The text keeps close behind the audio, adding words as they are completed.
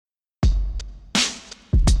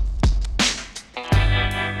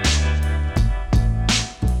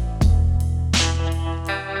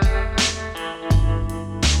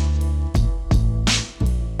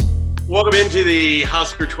Welcome into the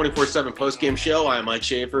Husker 24/7 postgame show. I'm Mike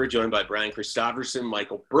Schaefer, joined by Brian Christopherson,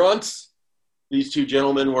 Michael Bruntz. These two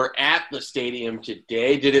gentlemen were at the stadium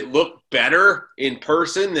today. Did it look better in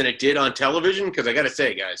person than it did on television? Because I got to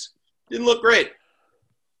say, guys, it didn't look great.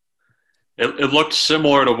 It looked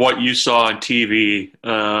similar to what you saw on TV.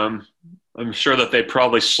 I'm sure that they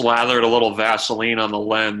probably slathered a little Vaseline on the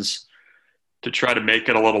lens to try to make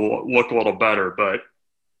it look a little better, but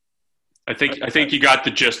I think you got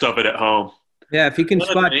the gist of it at home. Yeah, if you can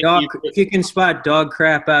spot dog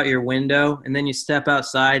crap out your window, and then you step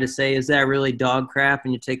outside to say, "Is that really dog crap?"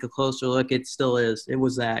 and you take a closer look, it still is. It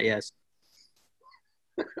was that, yes.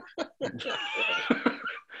 All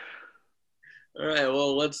right.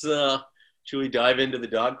 Well, let's. Should we dive into the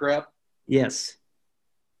dog crap? Yes.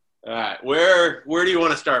 All right. Where do you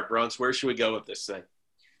want to start, Bruns? Where should we go with this thing?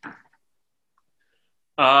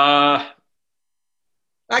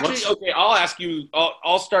 Actually, okay, I'll ask you –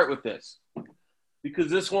 I'll start with this because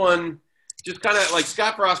this one just kind of – like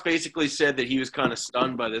Scott Frost basically said that he was kind of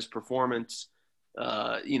stunned by this performance,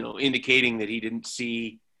 indicating that he didn't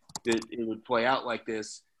see that it would play out like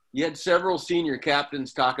this. You had several senior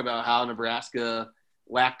captains talk about how Nebraska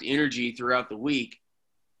lacked energy throughout the week.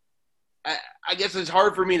 I guess it's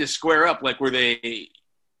hard for me to square up. Like,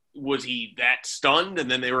 was he that stunned and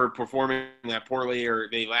then they were performing that poorly, or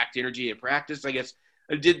they lacked energy at practice? I guess –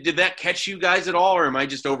 Did that catch you guys at all, or am I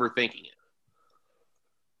just overthinking it?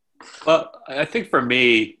 Well, I think for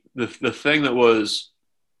me, the thing that was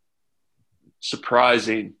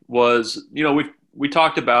surprising was, we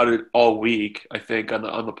talked about it all week, I think, on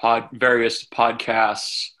the various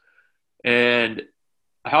podcasts, and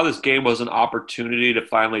how this game was an opportunity to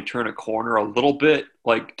finally turn a corner a little bit,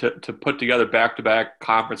 like to put together back-to-back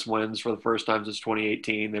conference wins for the first time since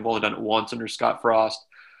 2018. They've only done it once under Scott Frost.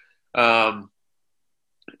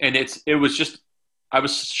 And it was just, I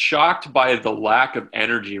was shocked by the lack of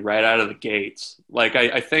energy right out of the gates. Like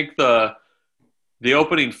I think the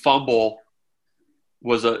opening fumble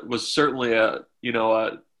was certainly a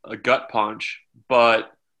gut punch,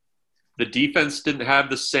 but the defense didn't have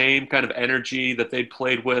the same kind of energy that they'd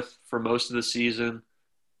played with for most of the season.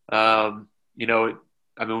 We can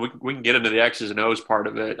get into the X's and O's part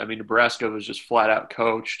of it. I mean, Nebraska was just flat out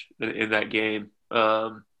coached in that game,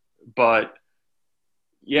 but.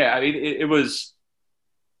 Yeah, I mean, it was.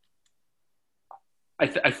 I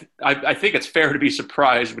think it's fair to be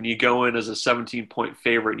surprised when you go in as a 17-point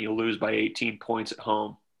favorite and you lose by 18 points at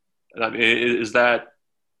home. I mean,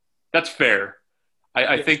 that's fair.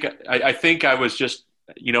 I think I was just,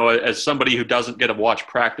 as somebody who doesn't get to watch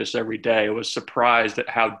practice every day, I was surprised at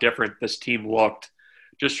how different this team looked,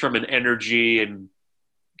 just from an energy and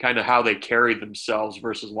kind of how they carried themselves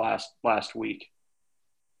versus last week.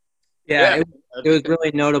 Yeah, it was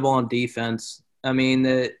really notable on defense. I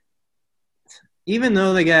mean, even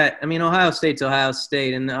though Ohio State's Ohio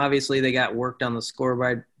State, and obviously they got worked on the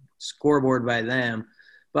scoreboard by them.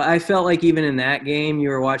 But I felt like even in that game, you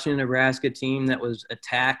were watching a Nebraska team that was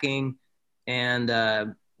attacking, and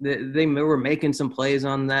they were making some plays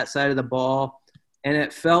on that side of the ball. And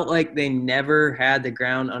it felt like they never had the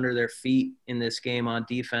ground under their feet in this game on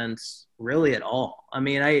defense really at all. I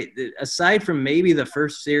mean, aside from maybe the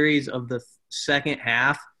first series of the second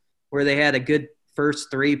half where they had a good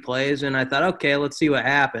first three plays, and I thought, okay, let's see what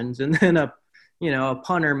happens. And then a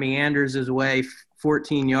punter meanders his way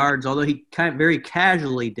 14 yards, although he very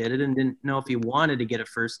casually did it and didn't know if he wanted to get a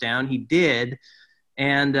first down. He did.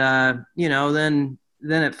 And,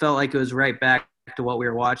 then it felt like it was right back to what we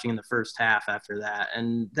were watching in the first half after that.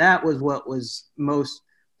 And that was what was most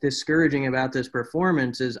discouraging about this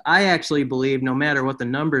performance. Is I actually believe, no matter what the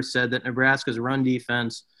numbers said, that Nebraska's run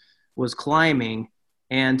defense was climbing.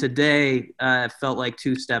 And today felt like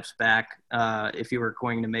two steps back if you were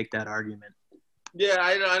going to make that argument. Yeah,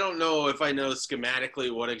 I don't know if I know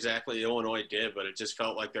schematically what exactly Illinois did, but it just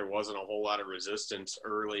felt like there wasn't a whole lot of resistance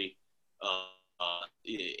early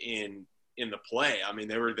in the play. I mean,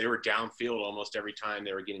 they were downfield almost every time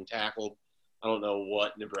they were getting tackled. I don't know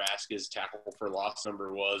what Nebraska's tackle for loss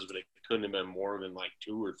number was, but it couldn't have been more than like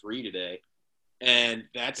 2 or 3 today. And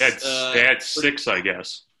they had 6, I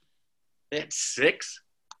guess. They had 6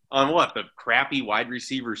 on what? The crappy wide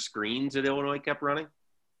receiver screens that Illinois kept running.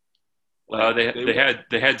 They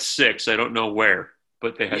had 6. I don't know where,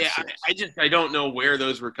 but they had 6. I don't know where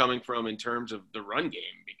those were coming from in terms of the run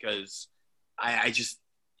game, because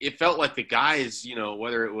it felt like the guys,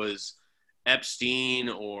 whether it was Epstein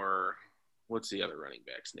or what's the other running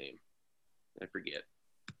back's name? I forget.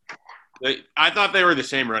 I thought they were the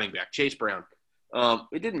same running back, Chase Brown.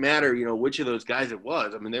 It didn't matter, which of those guys it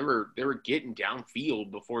was. I mean, they were getting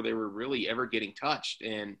downfield before they were really ever getting touched.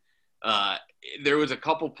 And Uh, there was a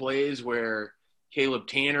couple plays where Caleb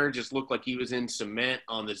Tanner just looked like he was in cement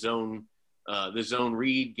on the zone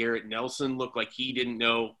read. Garrett Nelson looked like he didn't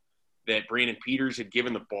know that Brandon Peters had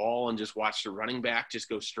given the ball and just watched the running back just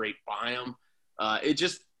go straight by him.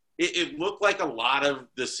 It looked like a lot of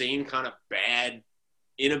the same kind of bad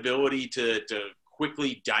inability to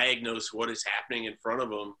quickly diagnose what is happening in front of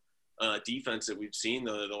them defense that we've seen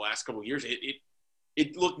the last couple of years.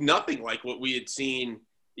 It looked nothing like what we had seen,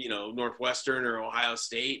 Northwestern or Ohio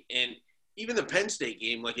State, and even the Penn State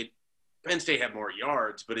game. Penn State had more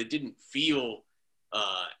yards, but it didn't feel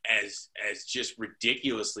as just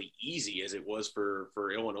ridiculously easy as it was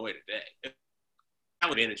for Illinois today.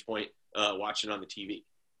 That vantage point watching on the TV.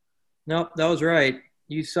 Nope, that was right.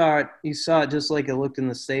 You saw it. You saw it just like it looked in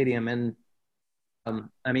the stadium, and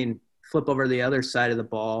flip over the other side of the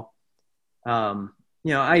ball.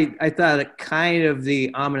 I thought that kind of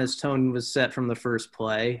the ominous tone was set from the first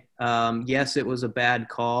play. Yes, it was a bad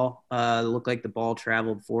call. It looked like the ball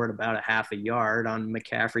traveled forward about a half a yard on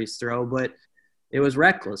McCaffrey's throw, but it was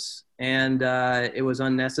reckless and it was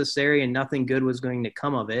unnecessary, and nothing good was going to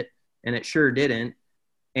come of it, and it sure didn't.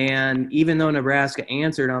 And even though Nebraska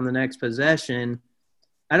answered on the next possession,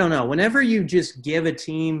 I don't know. Whenever you just give a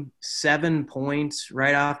team 7 points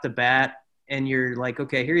right off the bat and you're like,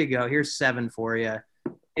 okay, here you go, here's 7 for you,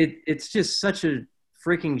 it's just such a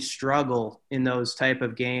freaking struggle in those type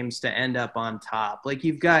of games to end up on top. Like,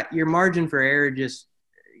 you've got your margin for error just,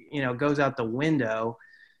 goes out the window.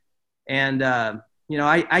 And,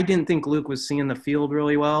 I didn't think Luke was seeing the field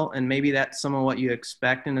really well, and maybe that's some of what you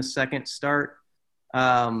expect in a second start.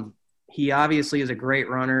 He obviously is a great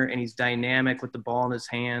runner, and he's dynamic with the ball in his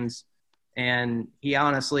hands. And he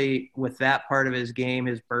honestly, with that part of his game,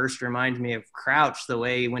 his burst reminds me of Crouch, the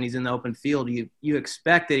way when he's in the open field, you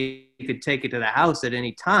expect that he could take it to the house at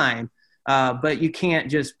any time, but you can't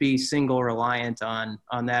just be single reliant on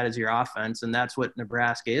that as your offense. And that's what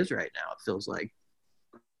Nebraska is right now, it feels like.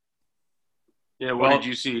 Yeah, what did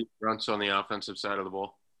you see, Runts, on the offensive side of the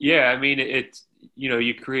ball? Yeah, I mean, it's,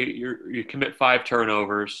 you commit 5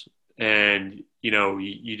 turnovers, and,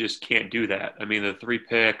 you just can't do that. I mean, the 3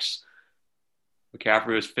 picks,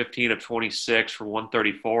 McCaffrey was 15 of 26 for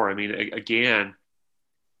 134. I mean, again,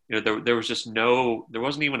 there was just there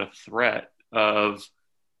wasn't even a threat of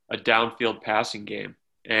a downfield passing game.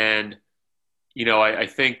 And, I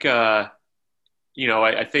think, I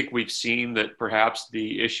think we've seen that perhaps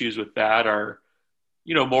the issues with that are,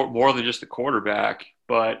 more than just the quarterback.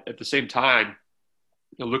 But at the same time,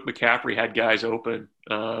 Luke McCaffrey had guys open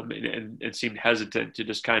and seemed hesitant to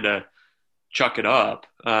just kind of chuck it up.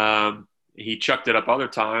 He chucked it up other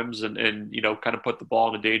times and kind of put the ball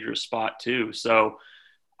in a dangerous spot too. So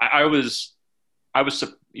I was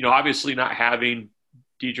obviously not having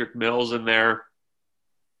Dedrick Mills in there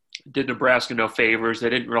did Nebraska no favors. They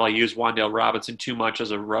didn't really use Wan'Dale Robinson too much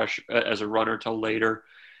as a runner till later.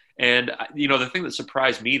 And, the thing that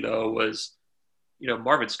surprised me, though, was,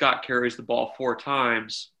 Marvin Scott carries the ball 4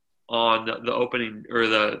 times on the opening or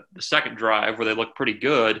the second drive where they look pretty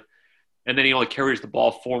good. And then he only carries the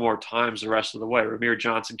ball 4 more times the rest of the way. Rahmir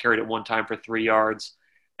Johnson carried it 1 time for 3 yards.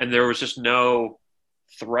 And there was just no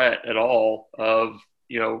threat at all of,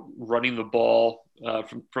 running the ball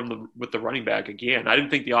with the running back again. I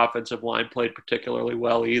didn't think the offensive line played particularly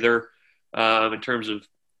well either in terms of,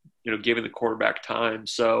 giving the quarterback time.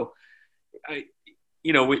 So,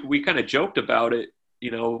 we kind of joked about it,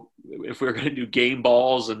 if we were going to do game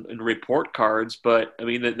balls and report cards. But, I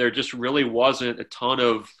mean, there just really wasn't a ton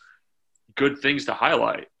of good things to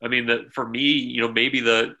highlight. I mean, for me, maybe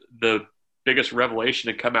the biggest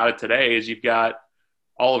revelation to come out of today is you've got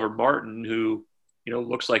Oliver Martin, who,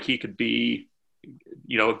 looks like he could be,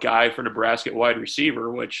 a guy for Nebraska wide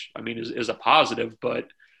receiver, which, I mean, is a positive, but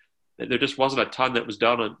there just wasn't a ton that was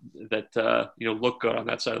done that looked good on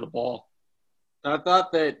that side of the ball. I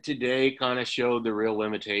thought that today kind of showed the real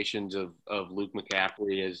limitations of Luke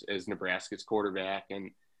McCaffrey as Nebraska's quarterback. And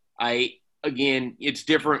again, it's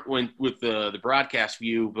different with the broadcast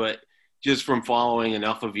view, but just from following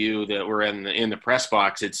enough of you that were in the press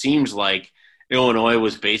box, it seems like Illinois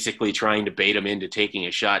was basically trying to bait him into taking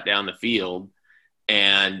a shot down the field.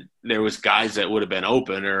 And there was guys that would have been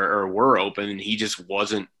open or were open, and he just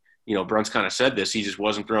wasn't, Brunt's kind of said this, he just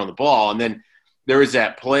wasn't throwing the ball. And then there was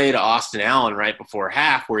that play to Austin Allen right before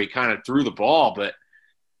half where he kind of threw the ball. But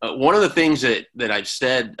one of the things that I've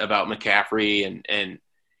said about McCaffrey and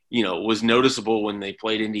was noticeable when they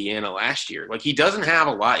played Indiana last year, like, he doesn't have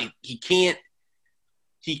a lot. He can't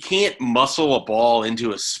muscle a ball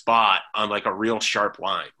into a spot on like a real sharp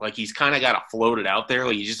line. Like, he's kind of got to float it out there.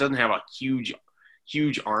 Like, he just doesn't have a huge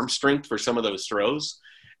arm strength for some of those throws.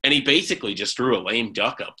 And he basically just threw a lame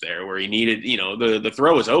duck up there where he needed, the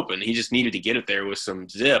throw was open. He just needed to get it there with some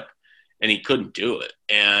zip, and he couldn't do it.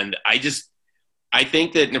 And I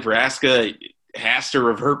think that Nebraska has to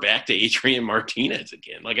revert back to Adrian Martinez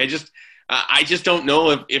again. Like, I just don't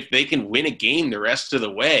know if they can win a game the rest of the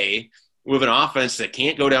way with an offense that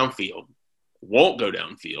can't go downfield, won't go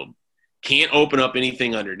downfield, can't open up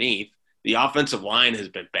anything underneath. The offensive line has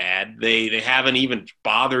been bad. They haven't even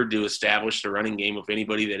bothered to establish the running game with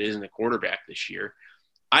anybody that isn't a quarterback this year.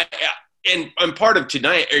 And part of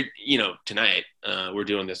tonight, we're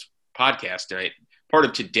doing this podcast tonight. Part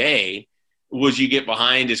of today was you get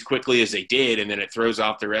behind as quickly as they did, and then it throws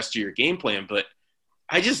off the rest of your game plan. But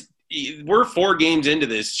we're 4 games into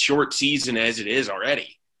this short season as it is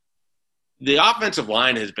already. The offensive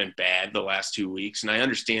line has been bad the last 2 weeks, and I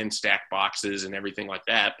understand stacked boxes and everything like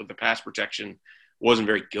that, but the pass protection wasn't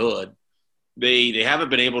very good. They haven't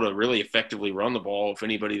been able to really effectively run the ball with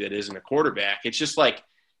anybody that isn't a quarterback. It's just like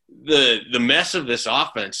the mess of this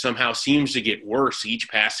offense somehow seems to get worse each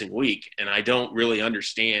passing week, and I don't really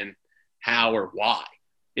understand how or why.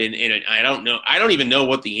 And I don't know. I don't even know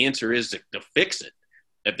what the answer is to fix it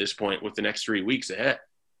at this point with the next 3 weeks ahead.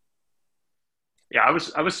 Yeah,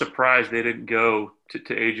 I was surprised they didn't go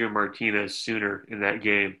to Adrian Martinez sooner in that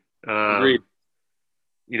game. Agreed.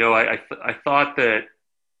 I thought that,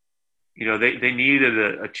 they needed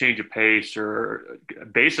a change of pace, or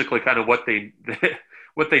basically kind of what they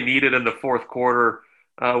needed in the fourth quarter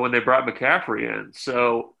when they brought McCaffrey in.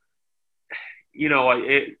 So,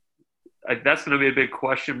 that's going to be a big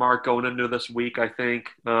question mark going into this week, I think.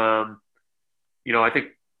 I think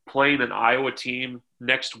playing an Iowa team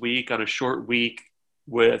next week on a short week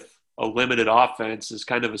with a limited offense is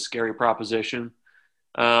kind of a scary proposition.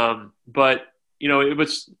 But, it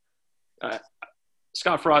was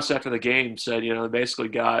Scott Frost after the game said, basically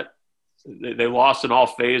they lost in all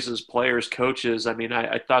phases, players, coaches. I mean,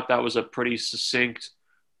 I thought that was a pretty succinct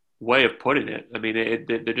way of putting it. I mean,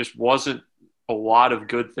 there just wasn't a lot of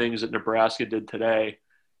good things that Nebraska did today.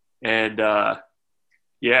 And,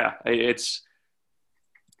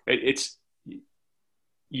 it's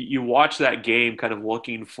you watch that game kind of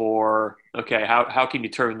looking for, okay, how can you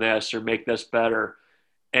turn this or make this better?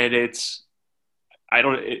 And it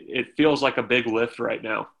feels like a big lift right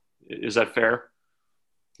now. Is that fair?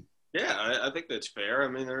 Yeah, I think that's fair. I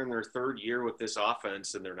mean, they're in their 3rd year with this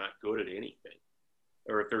offense, and they're not good at anything.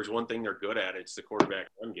 Or if there's one thing they're good at, it's the quarterback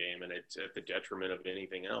run game, and it's at the detriment of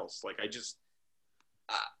anything else. Like,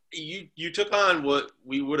 you took on what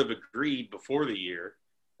we would have agreed before the year,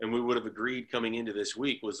 and we would have agreed coming into this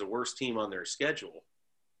week was the worst team on their schedule.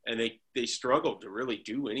 And they struggled to really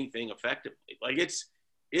do anything effectively. Like, it's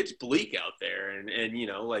bleak out there. And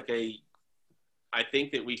I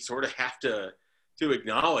think that we sort of have to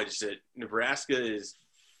acknowledge that Nebraska is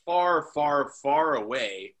far, far, far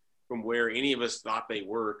away from where any of us thought they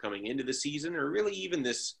were coming into the season, or really even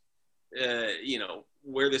this,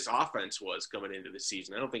 where this offense was coming into the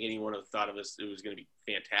season. I don't think anyone thought of us it was going to be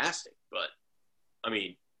fantastic, but I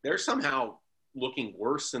mean, they're somehow looking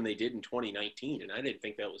worse than they did in 2019, and I didn't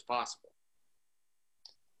think that was possible.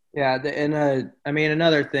 Yeah, and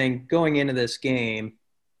another thing, going into this game,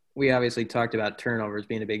 we obviously talked about turnovers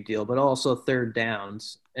being a big deal, but also third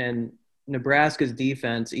downs. And Nebraska's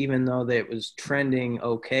defense, even though it was trending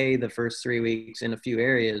okay the first 3 weeks in a few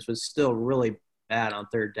areas, was still really bad on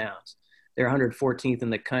third downs. They're 114th in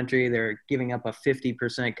the country. They're giving up a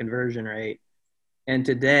 50% conversion rate. And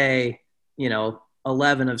today,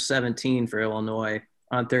 11 of 17 for Illinois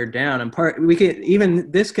on third down. And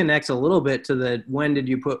this connects a little bit to the when do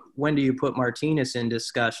you put Martinez in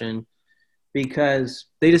discussion, because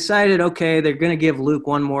they decided, okay, they're going to give Luke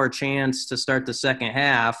one more chance to start the second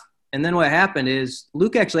half. And then what happened is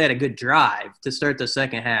Luke actually had a good drive to start the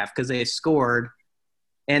second half because they scored,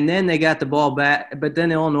 and then they got the ball back. But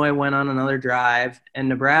then Illinois went on another drive, and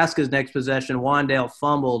Nebraska's next possession, Wandale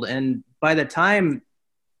fumbled. And by the time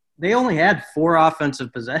they only had 4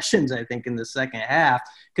 offensive possessions, I think, in the second half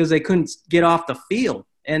because they couldn't get off the field.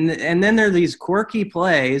 And then there are these quirky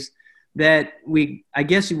plays that I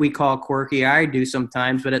guess we call quirky. I do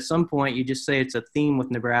sometimes, but at some point you just say it's a theme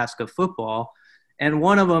with Nebraska football. And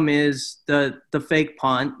one of them is the fake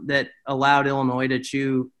punt that allowed Illinois to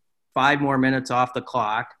chew 5 more minutes off the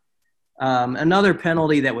clock. Another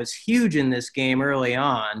penalty that was huge in this game early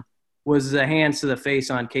on was the hands to the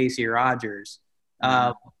face on Casey Rogers,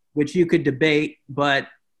 which you could debate, but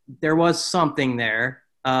there was something there.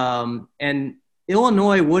 And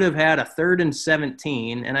Illinois would have had a 3rd and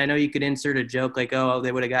 17, and I know you could insert a joke like, oh,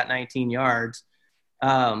 they would have got 19 yards.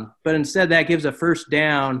 But instead that gives a first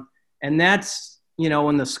down, and that's,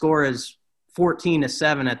 when the score is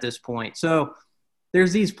 14-7 at this point. So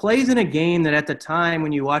there's these plays in a game that at the time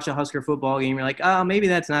when you watch a Husker football game, you're like, oh, maybe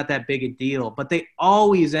that's not that big a deal. But they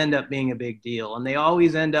always end up being a big deal, and they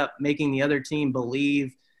always end up making the other team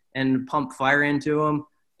believe and pump fire into them.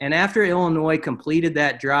 And after Illinois completed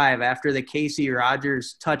that drive, after the Casey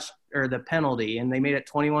Rogers touch or the penalty, and they made it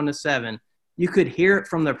 21-7, you could hear it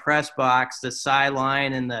from the press box, the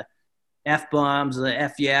sideline, and the F-bombs, the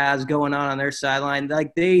F-yeahs going on their sideline.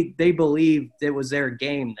 Like they believed it was their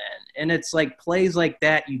game then. And it's like plays like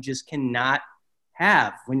that you just cannot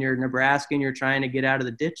have when you're Nebraska and you're trying to get out of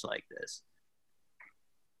the ditch like this.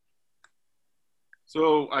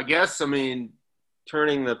 So I guess,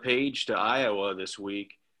 turning the page to Iowa this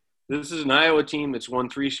week, this is an Iowa team that's won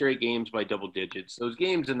 3 straight games by double digits. Those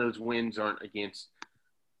games and those wins aren't against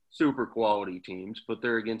super quality teams, but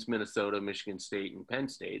they're against Minnesota, Michigan State, and Penn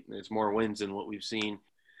State. And there's more wins than what we've seen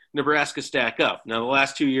Nebraska stack up. Now, the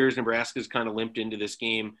last 2 years, Nebraska's kind of limped into this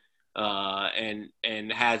game and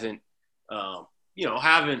hasn't,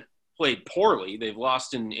 haven't played poorly. They've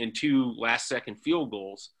lost in 2 last-second field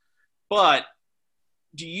goals. But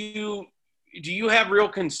do you have real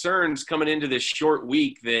concerns coming into this short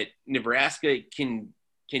week that Nebraska can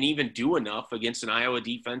even do enough against an Iowa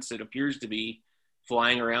defense that appears to be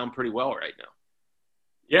flying around pretty well right now?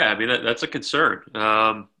 Yeah, that's a concern.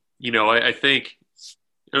 I think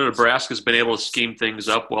Nebraska's been able to scheme things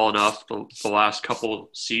up well enough the last couple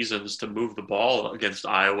seasons to move the ball against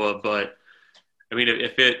Iowa. But,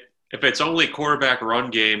 if it's only quarterback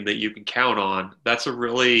run game that you can count on, that's a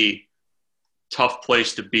really tough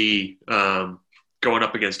place to be going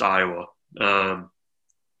up against Iowa.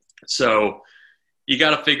 So you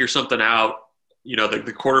got to figure something out.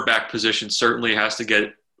 The quarterback position certainly has to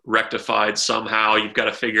get rectified somehow. You've got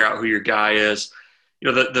to figure out who your guy is.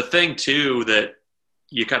 The thing too that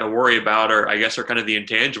you kind of worry about are kind of the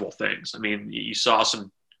intangible things. You saw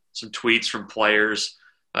some tweets from players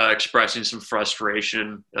expressing some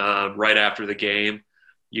frustration right after the game.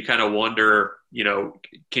 You kind of wonder,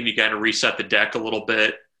 can you kind of reset the deck a little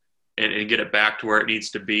bit and get it back to where it needs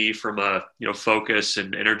to be from a, focus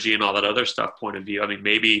and energy and all that other stuff point of view.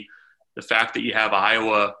 Maybe the fact that you have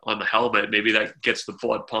Iowa on the helmet, maybe that gets the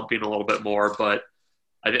blood pumping a little bit more. But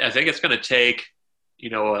I think it's going to take,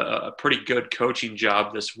 a pretty good coaching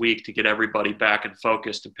job this week to get everybody back and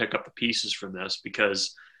focused and pick up the pieces from this,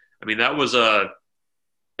 because, that was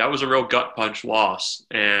a real gut punch loss.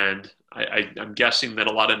 And I'm guessing that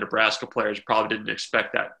a lot of Nebraska players probably didn't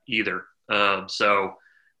expect that either. And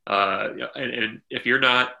if you're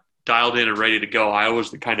not dialed in and ready to go, Iowa's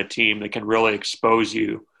the kind of team that can really expose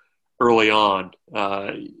you early on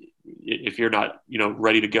if you're not,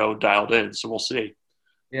 ready to go and dialed in. So we'll see.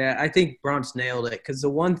 Yeah, I think Brunt's nailed it, because the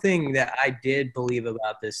one thing that I did believe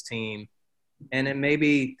about this team, and then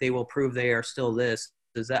maybe they will prove they are still this,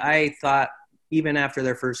 is that I thought even after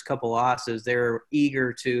their first couple losses, they were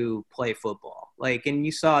eager to play football. And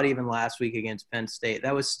you saw it even last week against Penn State.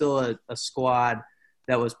 That was still a squad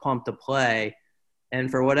that was pumped to play. And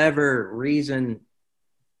for whatever reason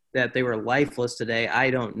that they were lifeless today, I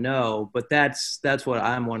don't know. But that's what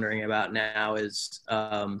I'm wondering about now is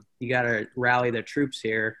you got to rally the troops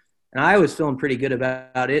here. And I was feeling pretty good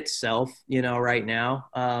about itself, right now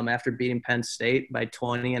after beating Penn State by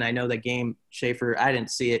 20. And I know the game, Schaefer, I didn't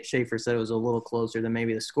see it. Schaefer said it was a little closer than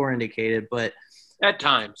maybe the score indicated. But at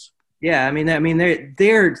times. Yeah,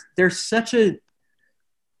 they're such a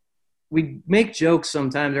 – we make jokes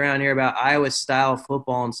sometimes around here about Iowa's style of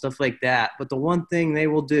football and stuff like that. But the one thing they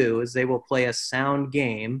will do is they will play a sound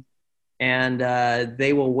game, and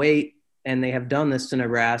they will wait, and they have done this to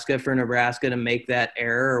Nebraska, for Nebraska to make that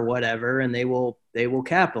error or whatever, and they will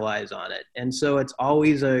capitalize on it. And so it's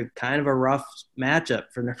always a kind of a rough matchup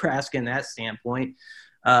for Nebraska in that standpoint.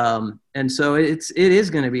 And so it is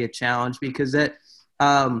going to be a challenge, because that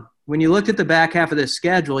when you looked at the back half of the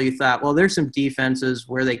schedule, you thought, well, there's some defenses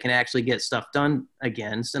where they can actually get stuff done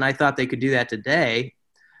against, and I thought they could do that today.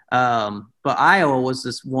 But Iowa was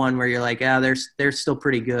this one where you're like, they're still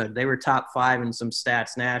pretty good. They were top 5 in some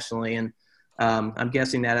stats nationally, and I'm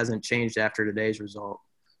guessing that hasn't changed after today's result.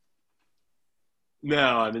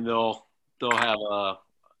 No, they'll have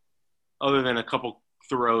other than a couple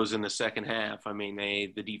throws in the second half.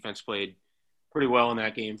 The defense played pretty well in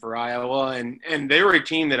that game for Iowa, and they were a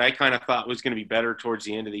team that I kind of thought was going to be better towards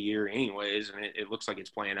the end of the year anyways, and it looks like it's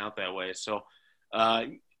playing out that way. So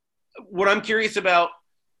what I'm curious about,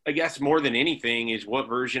 I guess more than anything, is what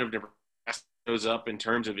version of Nebraska goes up in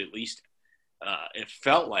terms of at least it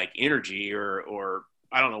felt like energy or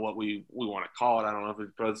I don't know what we want to call it. I don't know if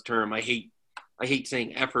it's the term. I hate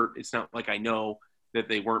saying effort. It's not like I know that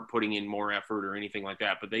they weren't putting in more effort or anything like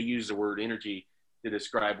that, but they used the word energy to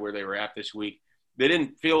describe where they were at this week. They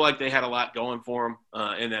didn't feel like they had a lot going for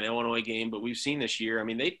them in that Illinois game, but we've seen this year. I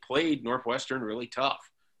mean, they played Northwestern really tough,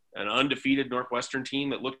 an undefeated Northwestern team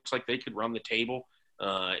that looks like they could run the table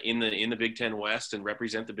in the Big Ten West and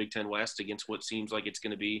represent the Big Ten West against what seems like it's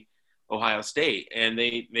going to be Ohio State. And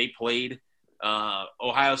they played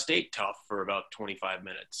Ohio State tough for about 25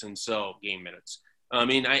 minutes, and so game minutes. I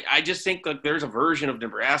mean, I just think that there's a version of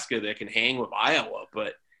Nebraska that can hang with Iowa,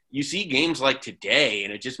 but you see games like today,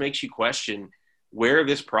 and it just makes you question where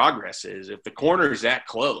this progress is. If the corner is that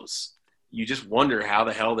close, you just wonder how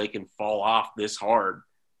the hell they can fall off this hard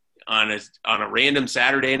on a random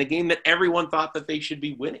Saturday in a game that everyone thought that they should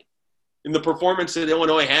be winning. And the performance that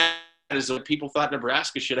Illinois had is what people thought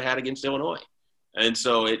Nebraska should have had against Illinois. And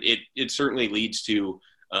so it certainly leads to,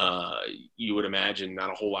 you would imagine,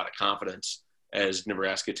 not a whole lot of confidence as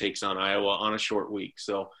Nebraska takes on Iowa on a short week.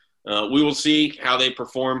 So we will see how they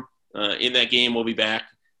perform in that game. We'll be back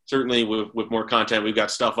certainly with more content. We've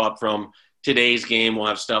got stuff up from today's game. We'll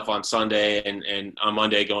have stuff on Sunday and on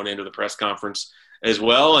Monday going into the press conference as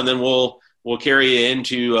well. And then we'll carry you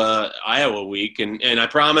into Iowa week. And I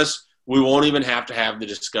promise we won't even have to have the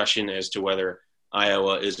discussion as to whether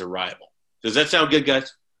Iowa is a rival. Does that sound good,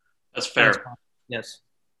 guys? That's fair. Yes.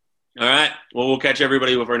 All right. Well, we'll catch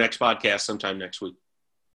everybody with our next podcast sometime next week.